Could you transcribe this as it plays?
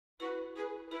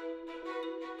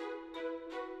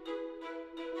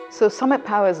So Summit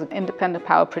Power is an independent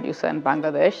power producer in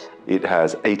Bangladesh. It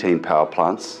has 18 power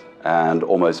plants and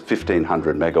almost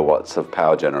 1,500 megawatts of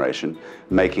power generation,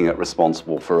 making it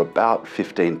responsible for about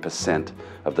 15%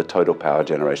 of the total power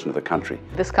generation of the country.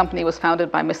 This company was founded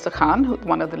by Mr. Khan,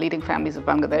 one of the leading families of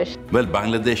Bangladesh. Well,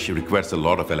 Bangladesh requires a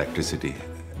lot of electricity.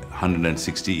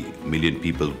 160 million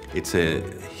people. It's a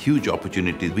huge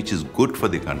opportunity which is good for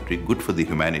the country, good for the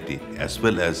humanity, as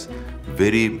well as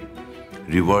very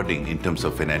rewarding in terms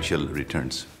of financial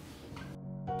returns.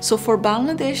 So for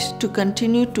Bangladesh to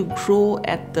continue to grow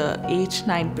at the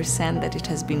 8-9% that it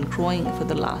has been growing for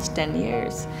the last 10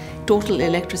 years, total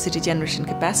electricity generation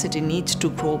capacity needs to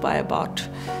grow by about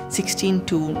 16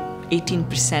 to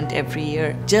 18% every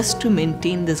year just to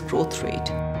maintain this growth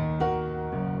rate.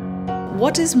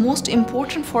 What is most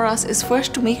important for us is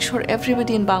first to make sure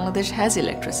everybody in Bangladesh has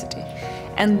electricity,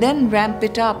 and then ramp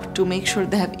it up to make sure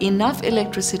they have enough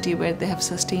electricity where they have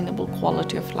sustainable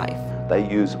quality of life. They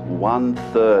use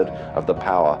 1/3 of the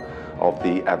power of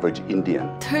the average Indian.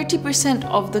 30%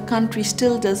 of the country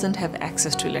still doesn't have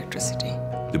access to electricity.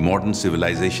 The modern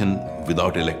civilization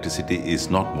without electricity is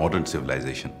not modern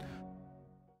civilization.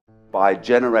 By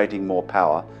generating more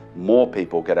power, more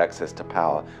people get access to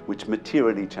power, which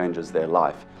materially changes their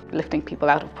life. Lifting people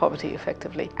out of poverty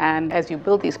effectively. And as you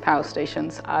build these power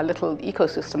stations, little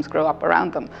ecosystems grow up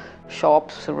around them.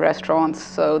 Shops, restaurants,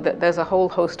 so there's a whole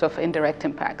host of indirect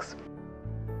impacts.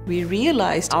 We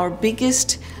realized our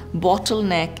biggest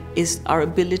bottleneck is our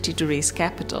ability to raise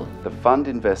capital. The fund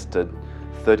invested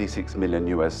 $36 million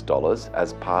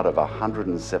as part of a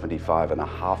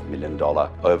 $175.5 million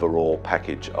overall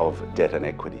package of debt and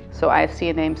equity. So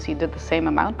IFC and AMC did the same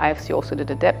amount. IFC also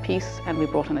did a debt piece, and we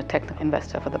brought in a technical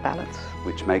investor for the balance.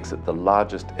 Which makes it the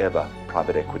largest ever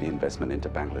private equity investment into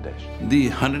Bangladesh. The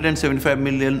 $175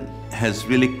 million has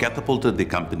really catapulted the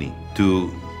company to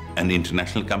an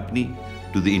international company,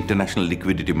 to the international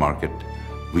liquidity market,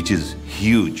 which is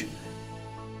huge.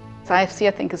 IFC,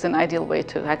 I think, is an ideal way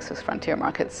to access frontier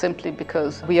markets simply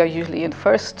because we are usually in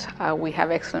first. We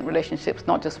have excellent relationships,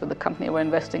 not just with the company we're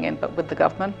investing in, but with the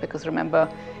government. Because remember,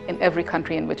 in every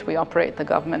country in which we operate, the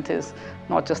government is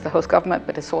not just the host government,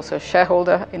 but it's also a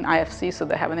shareholder in IFC, so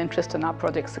they have an interest in our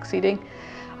project succeeding.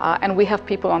 And we have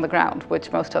people on the ground,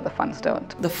 which most other funds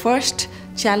don't. The first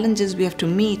challenges we have to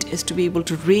meet is to be able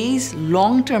to raise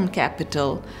long-term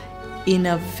capital in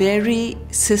a very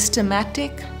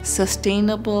systematic,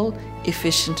 sustainable,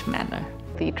 efficient manner.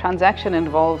 The transaction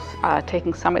involves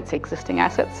taking Summit's existing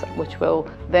assets, which will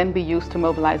then be used to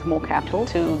mobilize more capital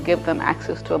to give them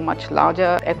access to a much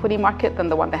larger equity market than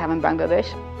the one they have in Bangladesh.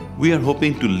 We are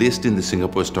hoping to list in the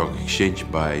Singapore Stock Exchange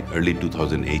by early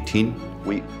 2018.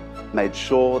 We made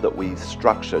sure that we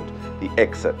structured the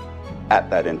exit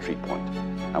at that entry point.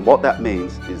 And what that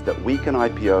means is that we can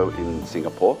IPO in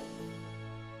Singapore.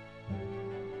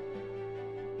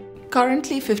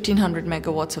 Currently 1,500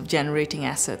 megawatts of generating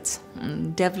assets,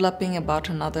 developing about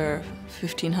another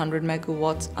 1,500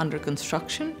 megawatts under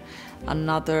construction,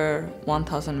 another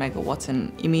 1,000 megawatts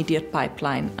in immediate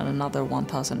pipeline, and another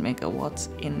 1,000 megawatts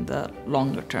in the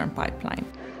longer term pipeline.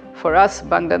 For us,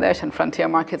 Bangladesh and frontier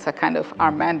markets are kind of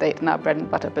our mandate and our bread and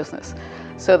butter business.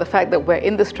 So the fact that we're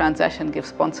in this transaction gives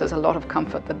sponsors a lot of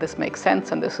comfort that this makes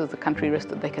sense and this is the country risk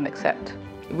that they can accept.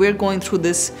 We're going through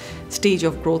this stage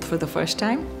of growth for the first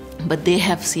time, but they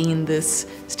have seen this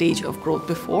stage of growth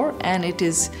before, and it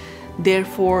is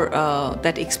therefore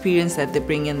that experience that they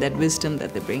bring in, that wisdom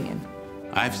that they bring in.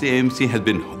 IFC AMC has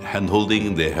been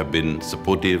hand-holding, they have been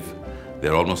supportive.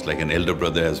 They're almost like an elder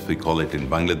brother, as we call it in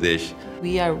Bangladesh.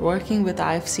 We are working with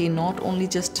IFC not only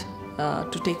just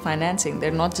to take financing.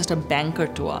 They're not just a banker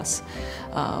to us.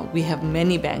 We have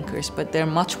many bankers, but they're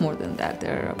much more than that.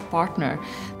 They're a partner.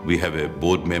 We have a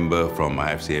board member from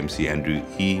IFC AMC, Andrew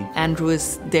E. Andrew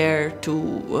is there to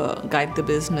guide the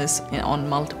business on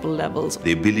multiple levels.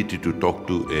 The ability to talk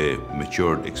to a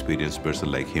matured, experienced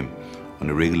person like him on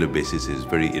a regular basis is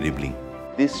very enabling.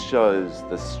 This shows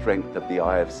the strength of the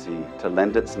IFC to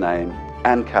lend its name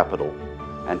and capital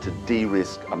and to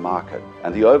de-risk a market.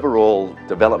 And the overall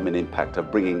development impact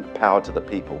of bringing power to the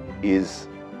people is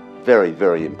very,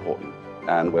 very important.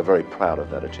 And we're very proud of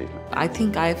that achievement. I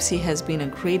think IFC has been a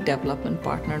great development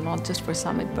partner, not just for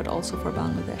Summit, but also for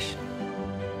Bangladesh.